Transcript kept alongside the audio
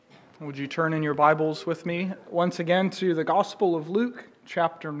Would you turn in your Bibles with me once again to the Gospel of Luke,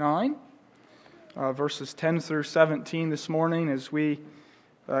 chapter 9, verses 10 through 17 this morning as we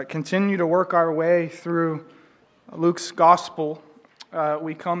continue to work our way through Luke's Gospel.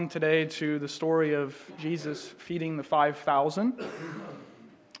 We come today to the story of Jesus feeding the 5,000.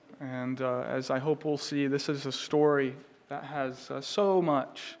 And as I hope we'll see, this is a story that has so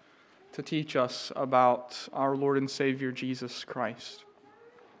much to teach us about our Lord and Savior Jesus Christ.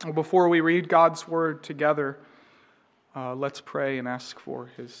 Before we read God's Word together, let's pray and ask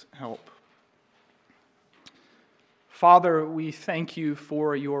for His help. Father, we thank you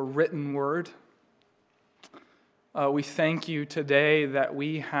for your written Word. We thank you today that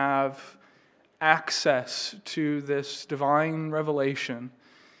we have access to this divine revelation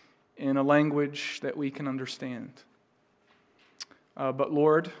in a language that we can understand. But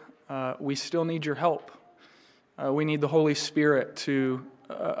Lord, we still need your help. We need the Holy Spirit to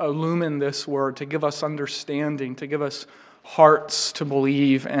illumine this word, to give us understanding, to give us hearts to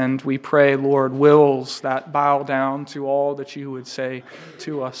believe, and we pray, Lord, wills that bow down to all that you would say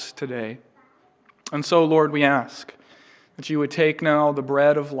to us today. And so, Lord, we ask that you would take now the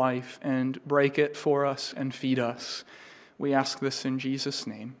bread of life and break it for us and feed us. We ask this in Jesus'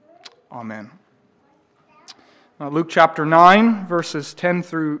 name. Amen. Luke chapter 9, verses 10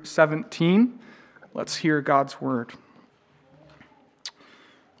 through 17. Let's hear God's word.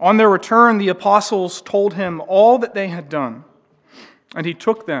 On their return, the apostles told him all that they had done, and he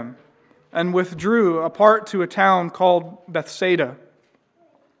took them and withdrew apart to a town called Bethsaida.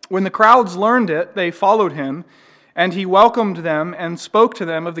 When the crowds learned it, they followed him, and he welcomed them and spoke to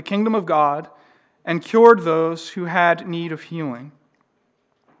them of the kingdom of God and cured those who had need of healing.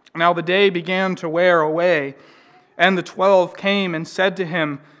 Now the day began to wear away, and the 12 came and said to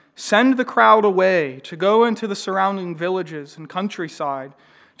him, "Send the crowd away to go into the surrounding villages and countryside,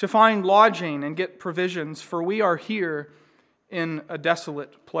 to find lodging and get provisions, for we are here in a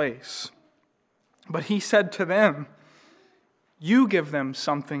desolate place." But he said to them, "You give them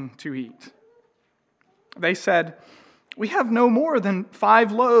something to eat." They said, "We have no more than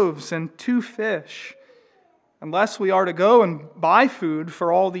 5 loaves and 2 fish, unless we are to go and buy food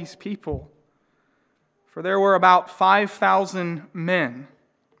for all these people." For there were about 5,000 men.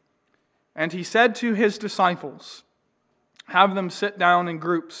 And he said to his disciples, "Have them sit down in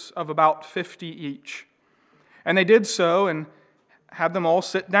groups of about 50 each." And they did so and had them all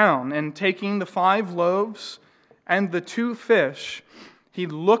sit down. And taking the 5 loaves and the 2 fish, he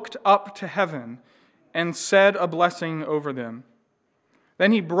looked up to heaven and said a blessing over them.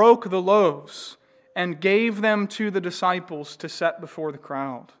 Then he broke the loaves and gave them to the disciples to set before the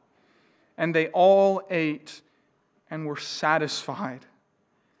crowd. And they all ate and were satisfied.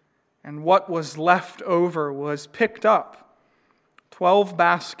 And what was left over was picked up, 12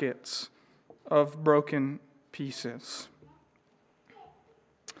 baskets of broken pieces.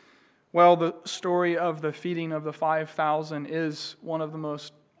 Well, the story of the feeding of the 5,000 is one of the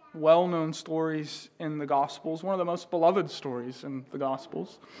most well-known stories in the Gospels, one of the most beloved stories in the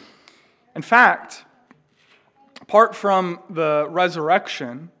Gospels. In fact, apart from the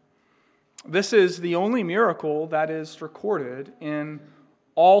resurrection, this is the only miracle that is recorded in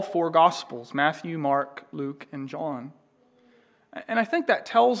all 4 Gospels: Matthew, Mark, Luke, and John. And I think that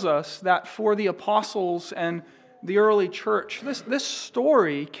tells us that for the apostles and the early church, this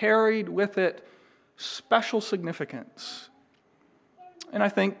story carried with it special significance. And I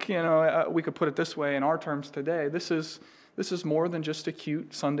think, we could put it this way in our terms today: this is more than just a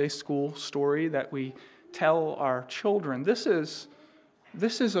cute Sunday school story that we tell our children. This is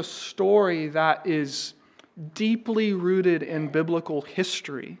a story that is deeply rooted in biblical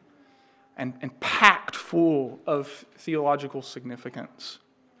history and packed full of theological significance.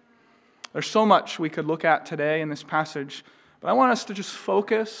 There's so much we could look at today in this passage, but I want us to just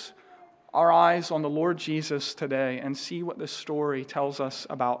focus our eyes on the Lord Jesus today and see what this story tells us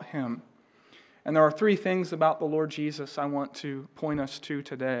about Him. And there are 3 things about the Lord Jesus I want to point us to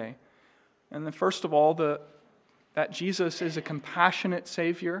today. And then first of all, that Jesus is a compassionate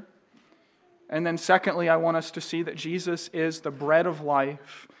Savior. And then secondly, I want us to see that Jesus is the bread of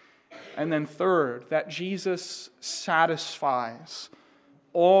life. And then third, that Jesus satisfies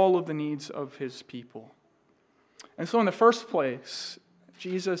all of the needs of His people. And so in the first place,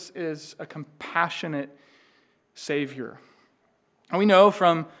 Jesus is a compassionate Savior. And we know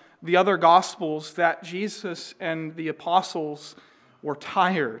from the other Gospels that Jesus and the apostles were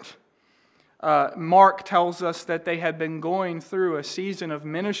tired. Mark tells us that they had been going through a season of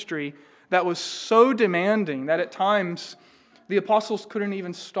ministry that was so demanding that at times the apostles couldn't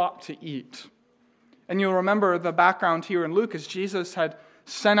even stop to eat. And you'll remember the background here in Luke is Jesus had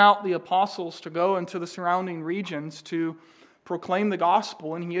sent out the apostles to go into the surrounding regions to proclaim the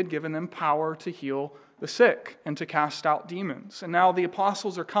gospel, and he had given them power to heal the sick and to cast out demons. And now the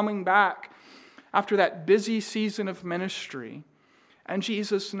apostles are coming back after that busy season of ministry, and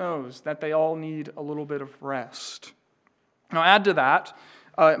Jesus knows that they all need a little bit of rest. Now add to that,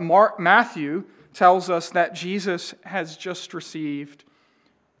 Matthew tells us that Jesus has just received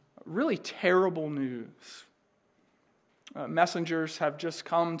really terrible news. Messengers have just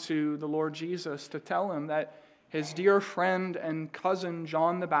come to the Lord Jesus to tell him that his dear friend and cousin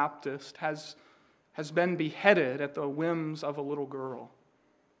John the Baptist has been beheaded at the whims of a little girl.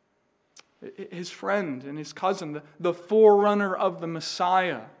 His friend and his cousin, the forerunner of the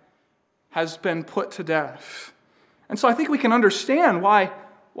Messiah, has been put to death. And so I think we can understand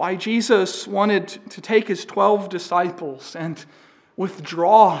why Jesus wanted to take his 12 disciples and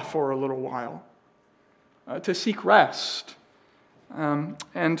withdraw for a little while, to seek rest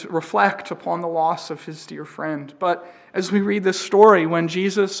and reflect upon the loss of his dear friend. But as we read this story, when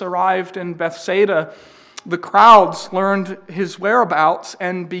Jesus arrived in Bethsaida, the crowds learned his whereabouts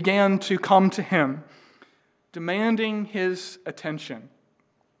and began to come to him, demanding his attention.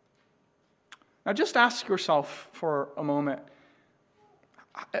 Now just ask yourself for a moment,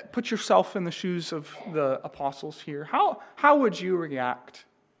 put yourself in the shoes of the apostles here. How would you react?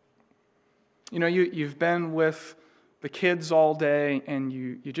 You know, you've been with the kids all day and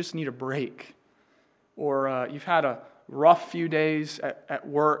you just need a break. Or you've had a rough few days at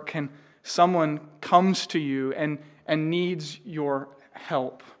work and someone comes to you and needs your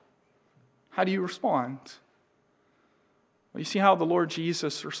help. How do you respond? Well, you see how the Lord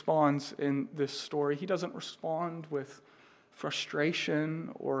Jesus responds in this story. He doesn't respond with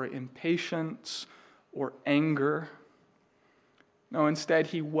frustration or impatience or anger. No, instead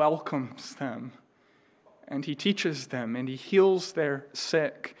he welcomes them and he teaches them and he heals their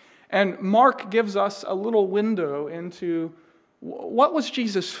sick. And Mark gives us a little window into what was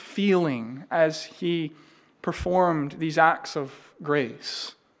Jesus feeling as he performed these acts of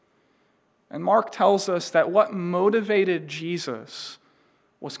grace. And Mark tells us that what motivated Jesus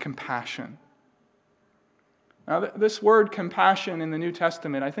was compassion. Now, this word compassion in the New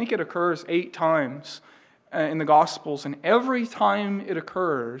Testament, I think it occurs 8 times in the Gospels, and every time it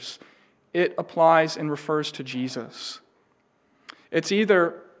occurs, it applies and refers to Jesus. It's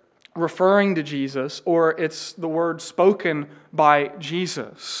either referring to Jesus or it's the word spoken by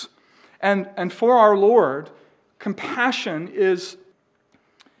Jesus. And for our Lord, compassion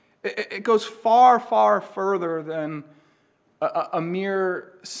it goes far, far further than a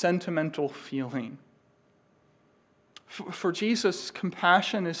mere sentimental feeling. For Jesus,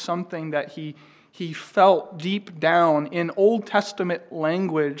 compassion is something that he felt deep down. In Old Testament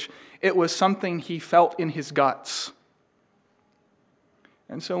language, it was something he felt in his guts.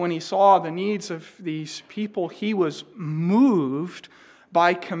 And so when he saw the needs of these people, he was moved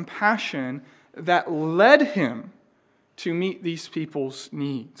by compassion that led him to meet these people's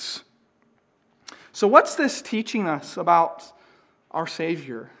needs. So what's this teaching us about our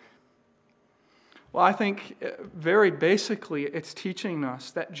Savior? Well, I think very basically it's teaching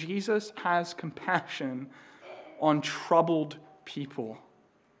us that Jesus has compassion on troubled people.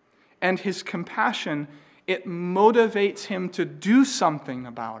 And his compassion, it motivates him to do something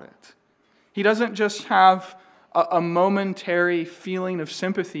about it. He doesn't just have a momentary feeling of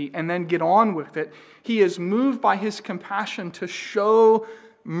sympathy and then get on with it. He is moved by his compassion to show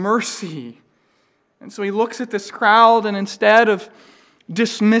mercy. And so he looks at this crowd, and instead of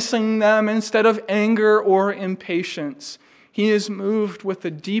dismissing them, instead of anger or impatience, he is moved with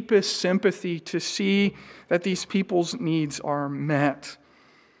the deepest sympathy to see that these people's needs are met.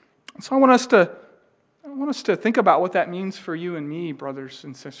 So I want us to think about what that means for you and me, brothers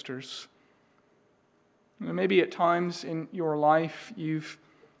and sisters. Maybe at times in your life you've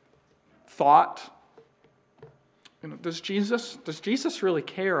thought, does Jesus really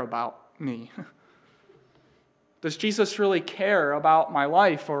care about me? Does Jesus really care about my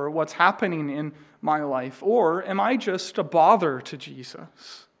life or what's happening in my life? Or am I just a bother to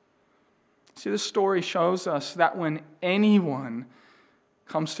Jesus? See, this story shows us that when anyone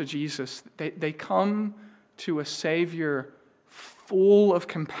comes to Jesus, they come to a Savior full of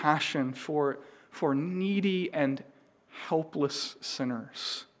compassion for needy and helpless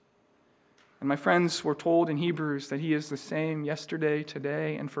sinners. And my friends, we're told in Hebrews that he is the same yesterday,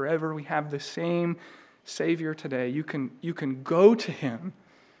 today, and forever. We have the same Savior today. You can go to him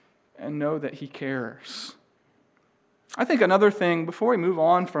and know that he cares. I think another thing, before we move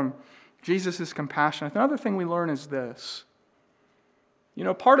on from Jesus' compassion, another thing we learn is this.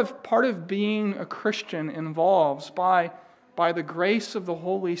 Part of being a Christian involves by by the grace of the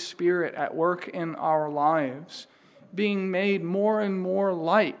Holy Spirit at work in our lives, being made more and more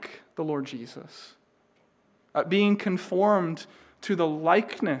like the Lord Jesus, being conformed to the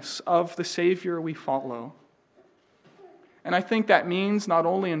likeness of the Savior we follow. And I think that means not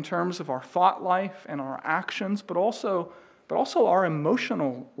only in terms of our thought life and our actions, but also our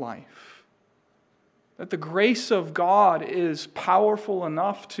emotional life. That the grace of God is powerful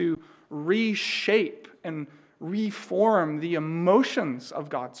enough to reshape and reform the emotions of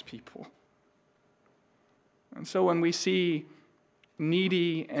God's people. And so when we see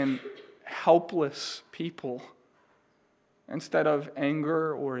needy and helpless people, instead of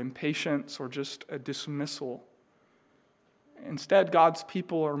anger or impatience or just a dismissal, instead God's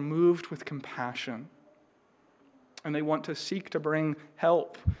people are moved with compassion, and they want to seek to bring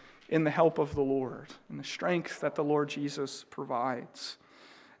help in the help of the Lord, in the strength that the Lord Jesus provides.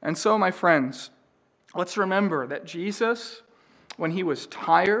 And so, my friends, let's remember that Jesus, when he was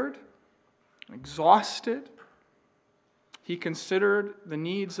tired, exhausted, he considered the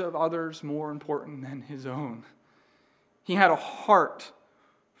needs of others more important than his own. He had a heart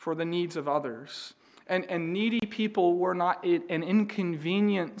for the needs of others. And needy people were not an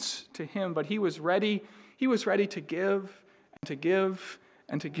inconvenience to him, but he was ready to give and to give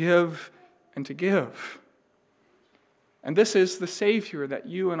and to give and to give. And this is the Savior that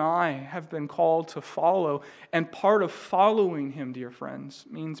you and I have been called to follow. And part of following him, dear friends,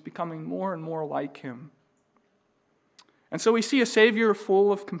 means becoming more and more like him. And so we see a Savior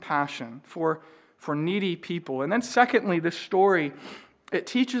full of compassion for needy people. And then secondly, this story, it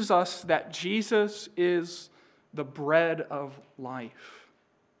teaches us that Jesus is the bread of life.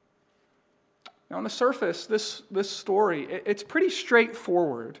 Now, on the surface, this story, it's pretty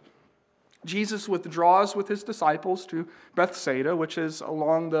straightforward. Jesus withdraws with his disciples to Bethsaida, which is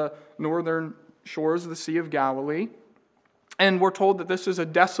along the northern shores of the Sea of Galilee. And we're told that this is a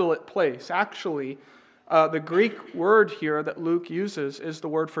desolate place. Actually, the Greek word here that Luke uses is the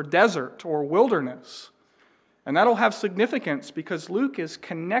word for desert or wilderness. And that'll have significance because Luke is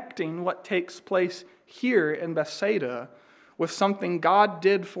connecting what takes place here in Bethsaida with something God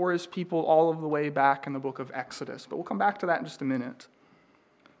did for his people all of the way back in the book of Exodus. But we'll come back to that in just a minute.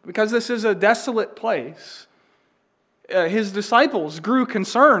 Because this is a desolate place, his disciples grew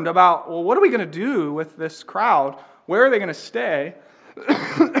concerned about, well, what are we going to do with this crowd? Where are they going to stay?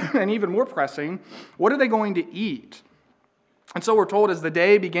 And even more pressing, what are they going to eat? And so we're told as the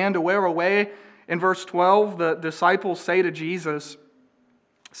day began to wear away, in verse 12, the disciples say to Jesus,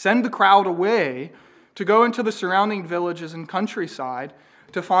 "Send the crowd away to go into the surrounding villages and countryside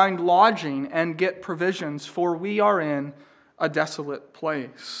to find lodging and get provisions, for we are in a desolate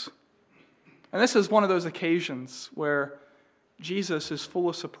place." And this is one of those occasions where Jesus is full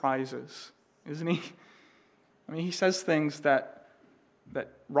of surprises, isn't he? I mean, he says things that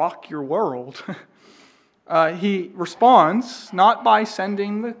rock your world. He responds not by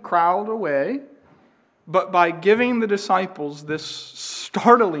sending the crowd away, but by giving the disciples this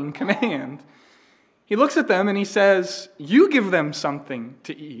startling command. He looks at them and he says, "You give them something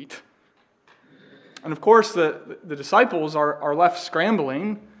to eat." And of course, the disciples are left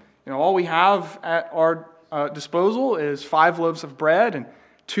scrambling. You know, all we have at our disposal is 5 loaves of bread and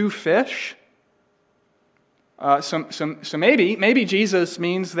 2 fish. So maybe Jesus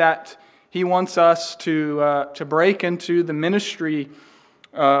means that he wants us to break into the ministry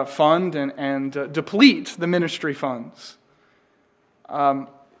fund and deplete the ministry funds.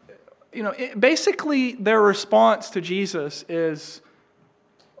 Basically, their response to Jesus is,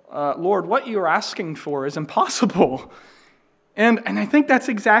 "Lord, what you're asking for is impossible." And I think that's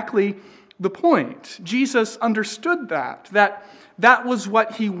exactly the point. Jesus understood that was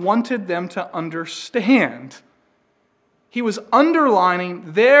what he wanted them to understand. He was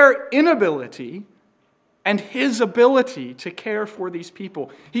underlining their inability and his ability to care for these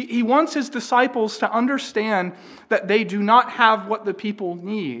people. He wants his disciples to understand that they do not have what the people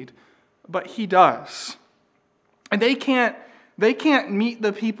need, but he does. And they can't meet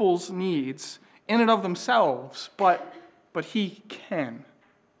the people's needs in and of themselves, but he can.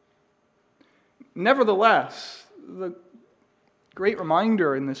 Nevertheless, the great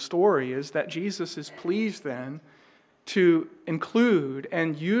reminder in this story is that Jesus is pleased then to include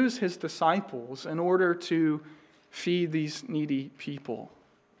and use his disciples in order to feed these needy people.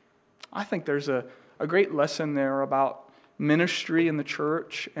 I think there's a great lesson there about ministry in the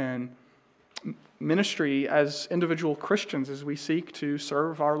church and ministry as individual Christians as we seek to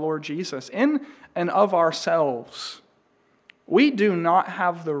serve our Lord Jesus in and of ourselves. We do not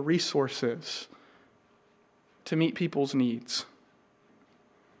have the resources to meet people's needs.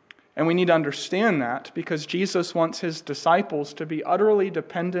 And we need to understand that because Jesus wants his disciples to be utterly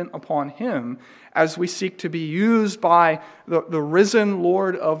dependent upon him as we seek to be used by the risen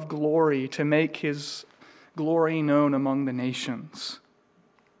Lord of glory to make his glory known among the nations.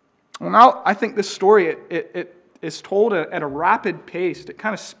 Well, now I think this story, it is told at a rapid pace. It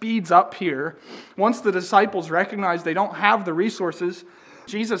kind of speeds up here. Once the disciples recognize they don't have the resources,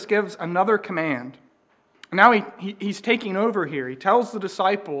 Jesus gives another command. Now he's taking over here. He tells the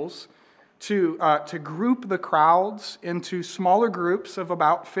disciples to group the crowds into smaller groups of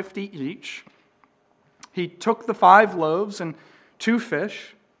about 50 each. He took the 5 loaves and 2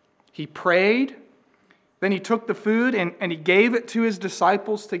 fish. He prayed. Then he took the food and he gave it to his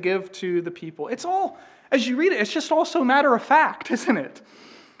disciples to give to the people. It's all, as you read it, it's just all so matter of fact, isn't it?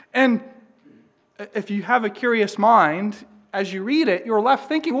 And if you have a curious mind, as you read it, you're left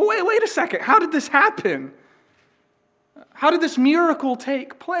thinking, well, wait a second, how did this happen? How did this miracle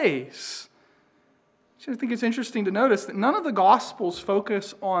take place? So I think it's interesting to notice that none of the Gospels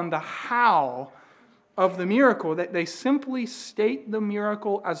focus on the how of the miracle, that they simply state the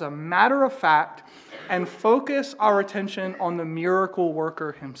miracle as a matter of fact and focus our attention on the miracle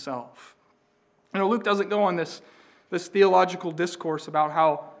worker himself. Luke doesn't go on this theological discourse about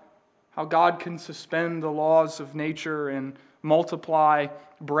how God can suspend the laws of nature and multiply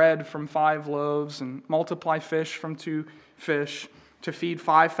bread from 5 loaves and multiply fish from 2 fish to feed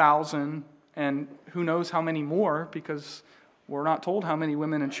 5,000 and who knows how many more, because we're not told how many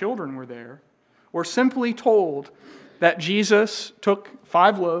women and children were there. We're simply told that Jesus took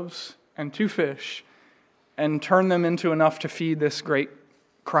 5 loaves and 2 fish and turned them into enough to feed this great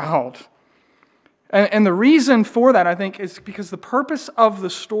crowd. And the reason for that, I think, is because the purpose of the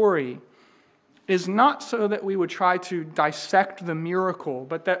story is not so that we would try to dissect the miracle,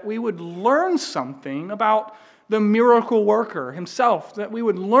 but that we would learn something about the miracle worker himself, that we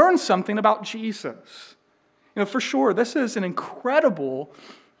would learn something about Jesus. For sure, this is an incredible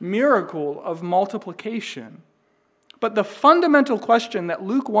miracle of multiplication. But the fundamental question that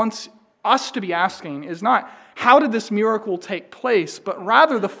Luke wants us to be asking is not, how did this miracle take place? But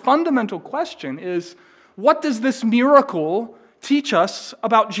rather, the fundamental question is, what does this miracle teach us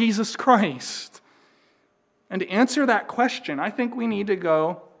about Jesus Christ? And to answer that question, I think we need to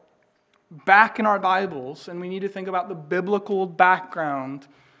go back in our Bibles and we need to think about the biblical background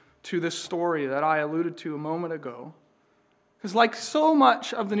to this story that I alluded to a moment ago. Because like so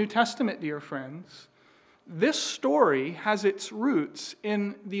much of the New Testament, dear friends, this story has its roots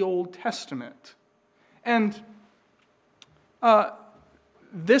in the Old Testament. And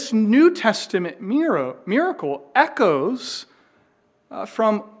this New Testament miracle echoes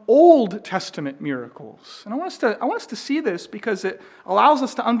from Old Testament miracles. And I want us to see this because it allows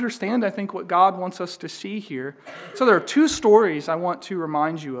us to understand, I think, what God wants us to see here. So there are 2 stories I want to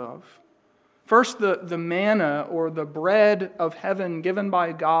remind you of. First, the manna, or the bread of heaven given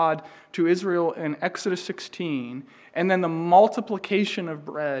by God to Israel in Exodus 16, and then the multiplication of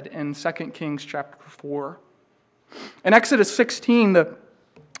bread in 2 Kings chapter 4. In Exodus 16, the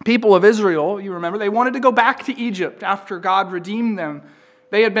people of Israel, you remember, they wanted to go back to Egypt after God redeemed them.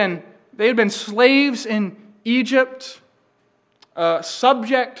 They had been slaves in Egypt,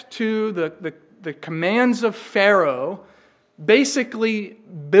 subject to the commands of Pharaoh, basically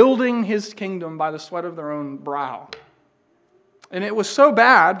building his kingdom by the sweat of their own brow. And it was so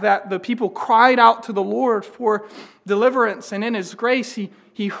bad that the people cried out to the Lord for deliverance, and in his grace,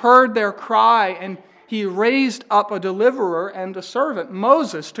 he heard their cry, and he raised up a deliverer and a servant,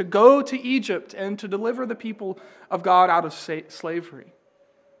 Moses, to go to Egypt and to deliver the people of God out of slavery.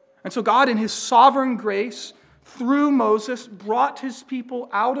 And so God, in his sovereign grace, through Moses, brought his people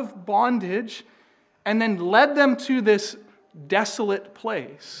out of bondage and then led them to this desolate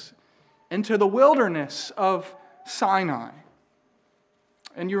place, into the wilderness of Sinai.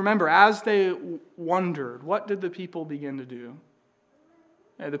 And you remember, as they wandered, what did the people begin to do?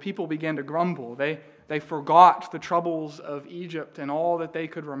 The people began to grumble. They forgot the troubles of Egypt, and all that they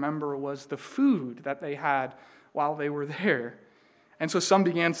could remember was the food that they had while they were there. And so some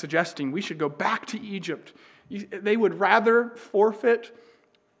began suggesting we should go back to Egypt. They would rather forfeit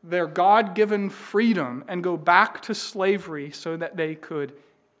their God-given freedom and go back to slavery so that they could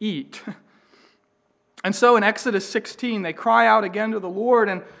eat. And so in Exodus 16, they cry out again to the Lord,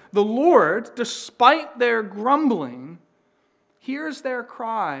 and the Lord, despite their grumbling, hears their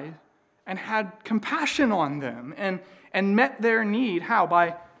cry and had compassion on them and met their need. How?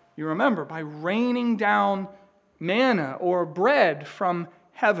 By raining down manna or bread from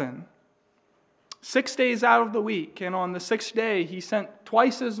heaven. 6 days out of the week, and on the 6th day he sent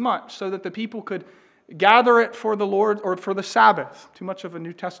twice as much so that the people could gather it for the Lord or for the Sabbath. Too much of a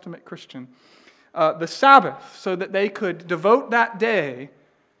New Testament Christian. The Sabbath, so that they could devote that day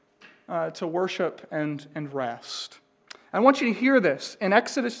to worship and rest. I want you to hear this. In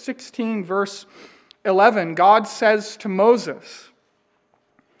Exodus 16, verse 11, God says to Moses,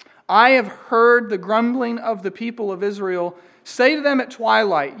 I have heard the grumbling of the people of Israel. Say to them at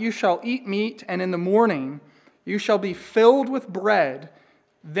twilight, you shall eat meat, and in the morning you shall be filled with bread.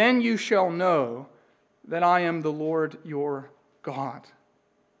 Then you shall know that I am the Lord your God.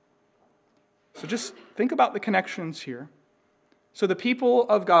 So just think about the connections here. So the people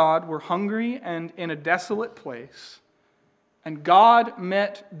of God were hungry and in a desolate place, and God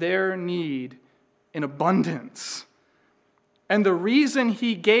met their need in abundance. And the reason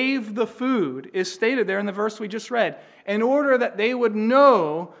He gave the food is stated there in the verse we just read, in order that they would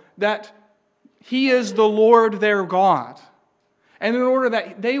know that He is the Lord their God. And in order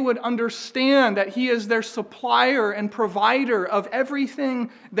that they would understand that He is their supplier and provider of everything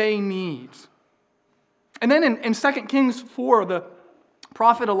they need. And then in 2 Kings 4, the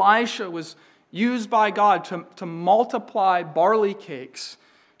prophet Elisha was used by God to multiply barley cakes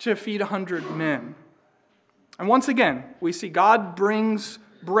to feed 100 men. And once again, we see God brings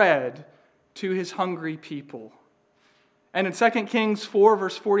bread to His hungry people. And in 2 Kings 4,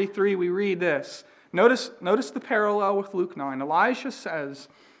 verse 43, we read this. Notice the parallel with Luke 9. Elisha says,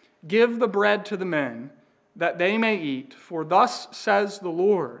 give the bread to the men, that they may eat, for thus says the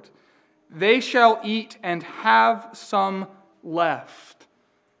Lord, they shall eat and have some left.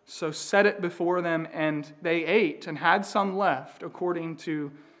 So set it before them, and they ate and had some left, according to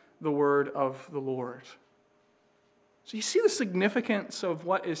the word of the Lord. So you see the significance of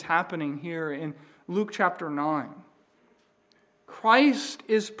what is happening here in Luke chapter 9. Christ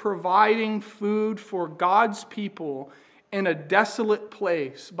is providing food for God's people in a desolate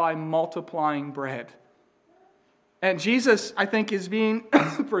place by multiplying bread. And Jesus, I think, is being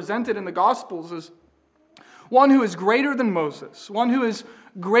presented in the Gospels as one who is greater than Moses, one who is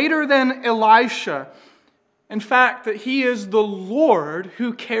greater than Elisha. In fact, that He is the Lord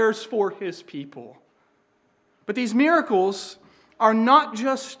who cares for His people. But these miracles are not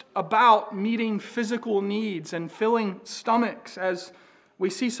just about meeting physical needs and filling stomachs, as we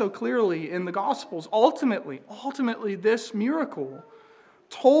see so clearly in the Gospels. Ultimately, this miracle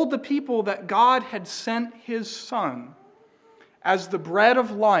told the people that God had sent His Son as the bread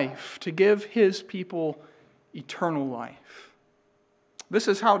of life to give His people eternal life. This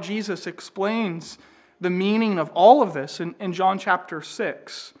is how Jesus explains the meaning of all of this in John chapter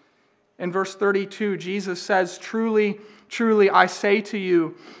 6. In verse 32, Jesus says, truly, truly, I say to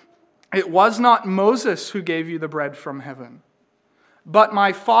you, it was not Moses who gave you the bread from heaven, but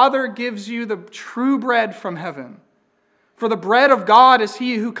my Father gives you the true bread from heaven. For the bread of God is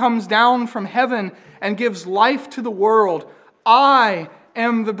He who comes down from heaven and gives life to the world. I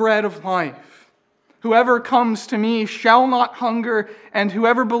am the bread of life. Whoever comes to me shall not hunger, and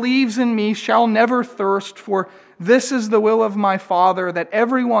whoever believes in me shall never thirst. For this is the will of my Father, that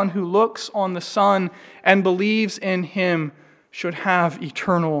everyone who looks on the Son and believes in Him should have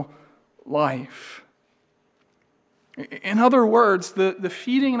eternal life. In other words, the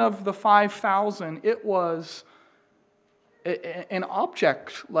feeding of the 5,000, it was an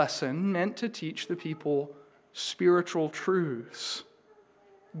object lesson meant to teach the people spiritual truths.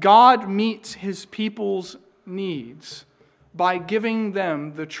 God meets His people's needs by giving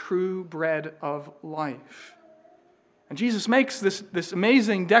them the true bread of life. And Jesus makes this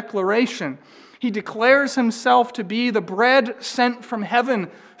amazing declaration. He declares Himself to be the bread sent from heaven,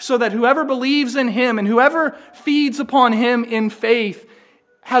 so that whoever believes in Him and whoever feeds upon Him in faith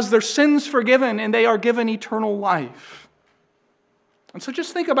has their sins forgiven and they are given eternal life. And so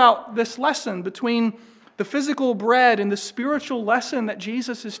just think about this lesson between the physical bread and the spiritual lesson that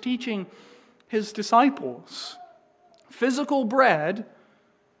Jesus is teaching His disciples. Physical bread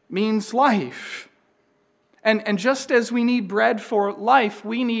means life. And just as we need bread for life,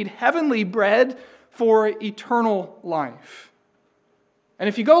 we need heavenly bread for eternal life. And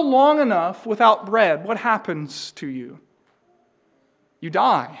if you go long enough without bread, what happens to you? You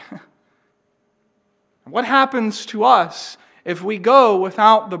die. What happens to us if we go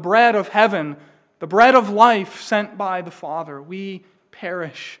without the bread of heaven, the bread of life sent by the Father? We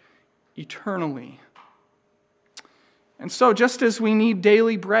perish eternally. And so just as we need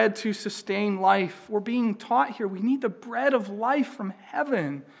daily bread to sustain life, we're being taught here we need the bread of life from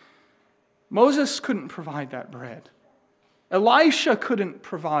heaven. Moses couldn't provide that bread. Elisha couldn't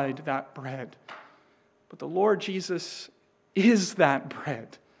provide that bread. But the Lord Jesus is that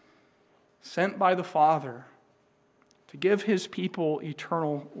bread, sent by the Father to give His people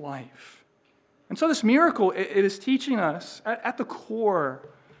eternal life. And so this miracle, it is teaching us at the core,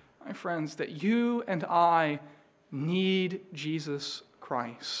 my friends, that you and I need Jesus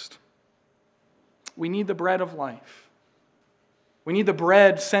Christ. We need the bread of life. We need the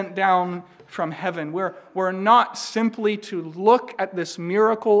bread sent down from heaven. We're not simply to look at this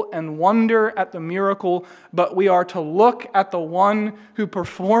miracle and wonder at the miracle, but we are to look at the one who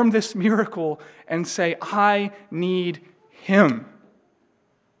performed this miracle and say, I need him.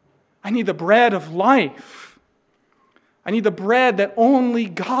 I need the bread of life. I need the bread that only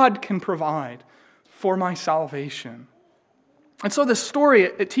God can provide for my salvation. And so this story,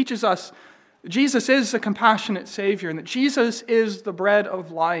 it teaches us Jesus is a compassionate Savior and that Jesus is the bread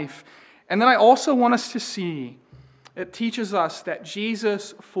of life. And then I also want us to see, it teaches us that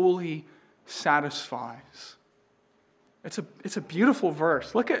Jesus fully satisfies. It's a beautiful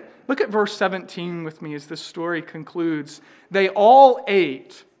verse. Look at verse 17 with me as this story concludes. They all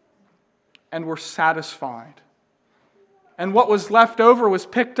ate and were satisfied. And what was left over was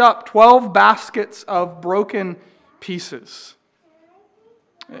picked up 12 baskets of broken pieces.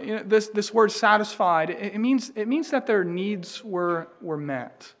 You know, this word satisfied, it means that their needs were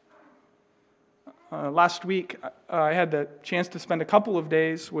met. Last week, I had the chance to spend a couple of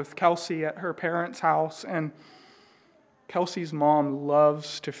days with Kelsey at her parents' house, and Kelsey's mom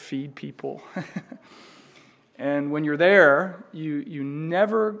loves to feed people. And when you're there, you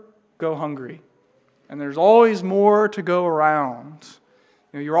never go hungry. And there's always more to go around.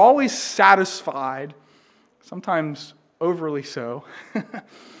 You know, you're always satisfied, sometimes overly so.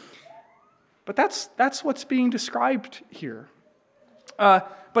 But that's what's being described here.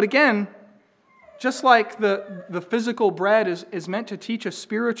 But again, just like the physical bread is meant to teach a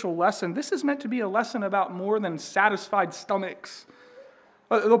spiritual lesson, this is meant to be a lesson about more than satisfied stomachs.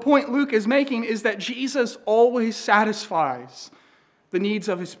 The point Luke is making is that Jesus always satisfies the needs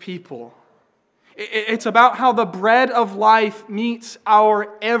of his people. It's about how the bread of life meets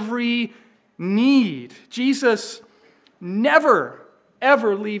our every need. Jesus never,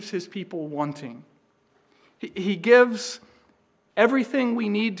 ever leaves his people wanting. He gives everything we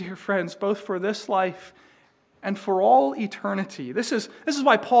need, dear friends, both for this life and for all eternity. This is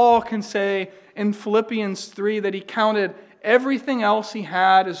why Paul can say in Philippians 3 that he counted everything else he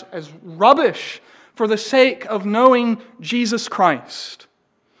had as rubbish for the sake of knowing Jesus Christ.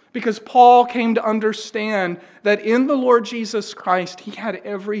 Because Paul came to understand that in the Lord Jesus Christ, he had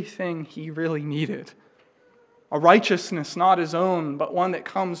everything he really needed. A righteousness not his own, but one that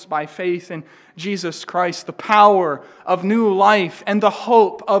comes by faith in Jesus Christ, the power of new life and the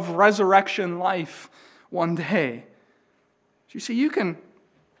hope of resurrection life one day. You see, you can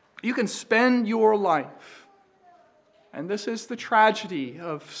spend your life, and this is the tragedy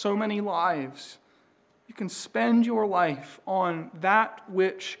of so many lives. You can spend your life on that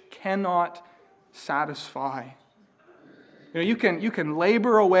which cannot satisfy. You can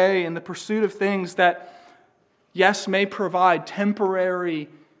labor away in the pursuit of things that, yes, may provide temporary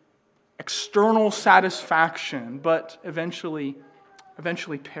external satisfaction, but eventually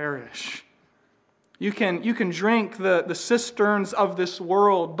perish. You can drink the cisterns of this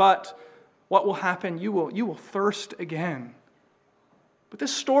world, but what will happen? You will thirst again. But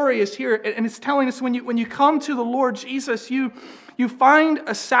this story is here, and it's telling us when you come to the Lord Jesus, you find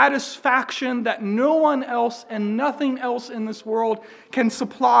a satisfaction that no one else and nothing else in this world can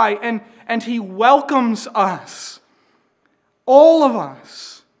supply. And he welcomes us, all of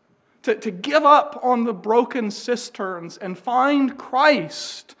us, to give up on the broken cisterns and find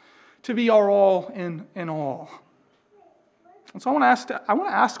Christ to be our all in all. And so I want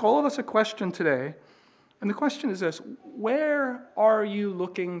to ask all of us a question today. And the question is this: where are you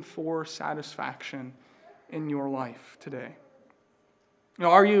looking for satisfaction in your life today? You know,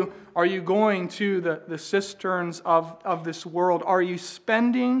 are you going to the cisterns of this world? Are you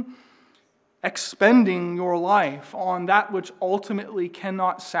expending your life on that which ultimately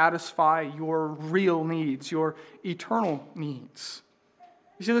cannot satisfy your real needs, your eternal needs?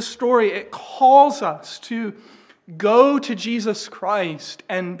 You see, this story, it calls us to go to Jesus Christ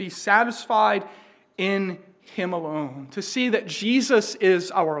and be satisfied in him alone, to see that Jesus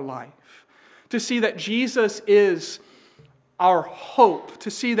is our life, to see that Jesus is our hope, to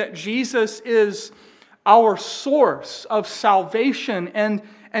see that Jesus is our source of salvation and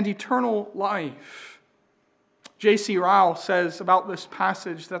eternal life. J.C. Ryle says about this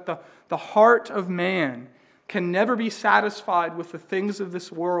passage that the heart of man can never be satisfied with the things of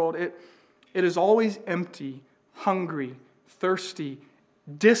this world. It is always empty, hungry, thirsty,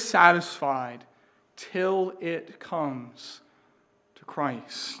 dissatisfied, till it comes to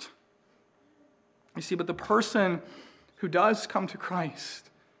Christ. You see, but the person who does come to Christ,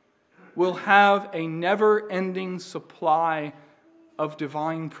 will have a never-ending supply of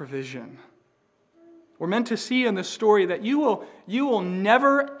divine provision. We're meant to see in this story that you will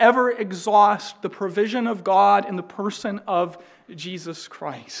never, ever exhaust the provision of God in the person of Jesus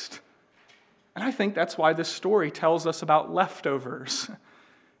Christ. And I think that's why this story tells us about leftovers.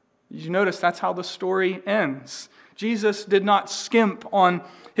 You notice that's how the story ends. Jesus did not skimp on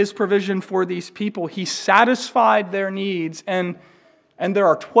his provision for these people. He satisfied their needs, and there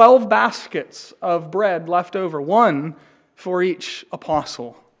are 12 baskets of bread left over, one for each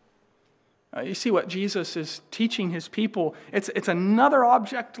apostle. You see what Jesus is teaching his people. It's another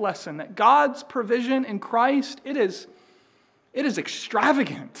object lesson that God's provision in Christ, it is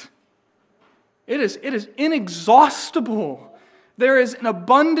extravagant. It is inexhaustible. There is an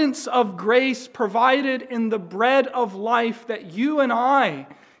abundance of grace provided in the bread of life that you and I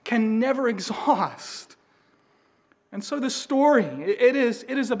can never exhaust. And so the story, it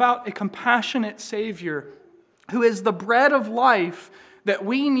is about a compassionate Savior who is the bread of life that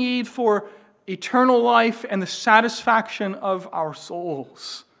we need for eternal life and the satisfaction of our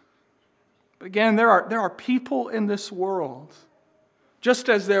souls. But again, there are people in this world, just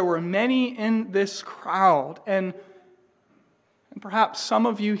as there were many in this crowd, and perhaps some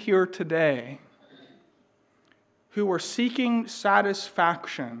of you here today who are seeking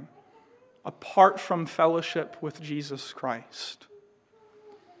satisfaction apart from fellowship with Jesus Christ.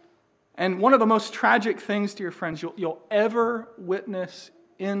 And one of the most tragic things, dear friends, you'll ever witness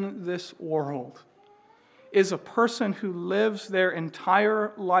in this world is a person who lives their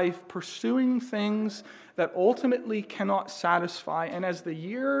entire life pursuing things that ultimately cannot satisfy. And as the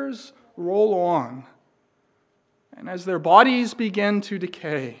years roll on, and as their bodies begin to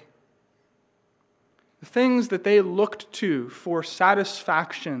decay, the things that they looked to for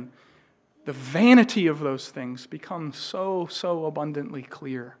satisfaction, the vanity of those things becomes so abundantly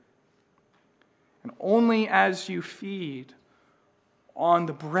clear. And only as you feed on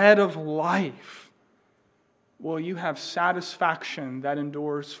the bread of life will you have satisfaction that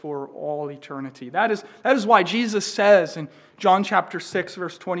endures for all eternity. That is why Jesus says in John chapter 6,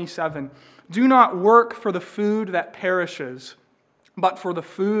 verse 27, "Do not work for the food that perishes, but for the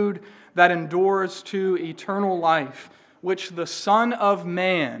food that endures to eternal life, which the Son of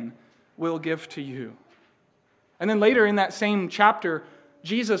Man will give to you." And then later in that same chapter,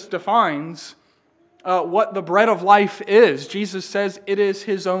 Jesus defines what the bread of life is. Jesus says it is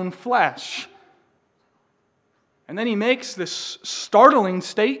his own flesh. And then he makes this startling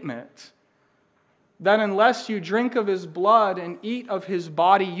statement that unless you drink of his blood and eat of his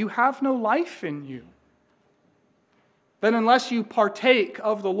body, you have no life in you. That unless you partake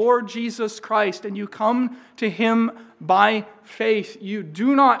of the Lord Jesus Christ and you come to him by faith, you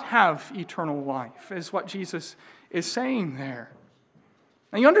do not have eternal life, is what Jesus is saying there.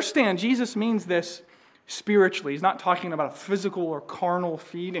 Now you understand, Jesus means this spiritually. He's not talking about a physical or carnal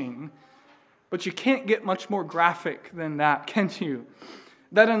feeding, but you can't get much more graphic than that, can you?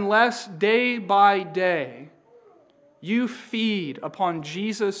 That unless day by day you feed upon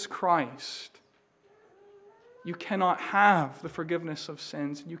Jesus Christ, you cannot have the forgiveness of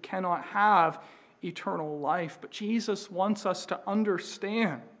sins. You cannot have eternal life. But Jesus wants us to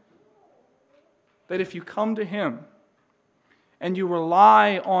understand that if you come to him and you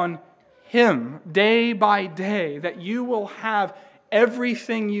rely on him day by day, that you will have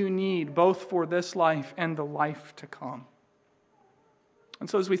everything you need, both for this life and the life to come. And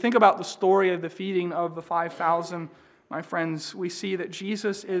so as we think about the story of the feeding of the 5,000, my friends, we see that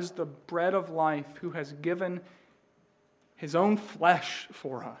Jesus is the bread of life who has given his own flesh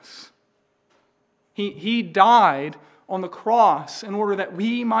for us. He died on the cross in order that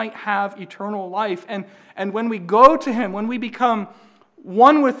we might have eternal life. And when we go to him, when we become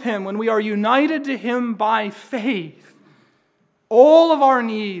one with him, when we are united to him by faith, all of our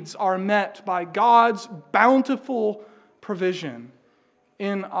needs are met by God's bountiful provision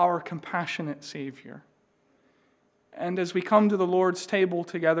in our compassionate Savior. And as we come to the Lord's table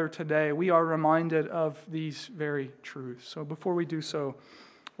together today, we are reminded of these very truths. So before we do so,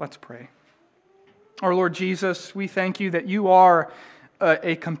 let's pray. Our Lord Jesus, we thank you that you are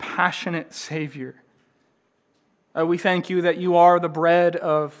a compassionate Savior. We thank you that you are the bread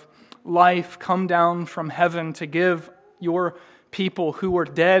of life come down from heaven to give your people who were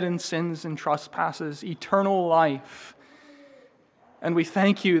dead in sins and trespasses eternal life. And we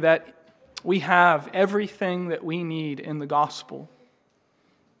thank you that we have everything that we need in the gospel.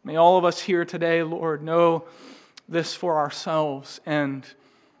 May all of us here today, Lord, know this for ourselves and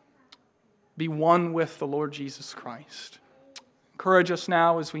be one with the Lord Jesus Christ. Encourage us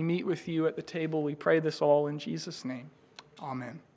now as we meet with you at the table. We pray this all in Jesus' name. Amen.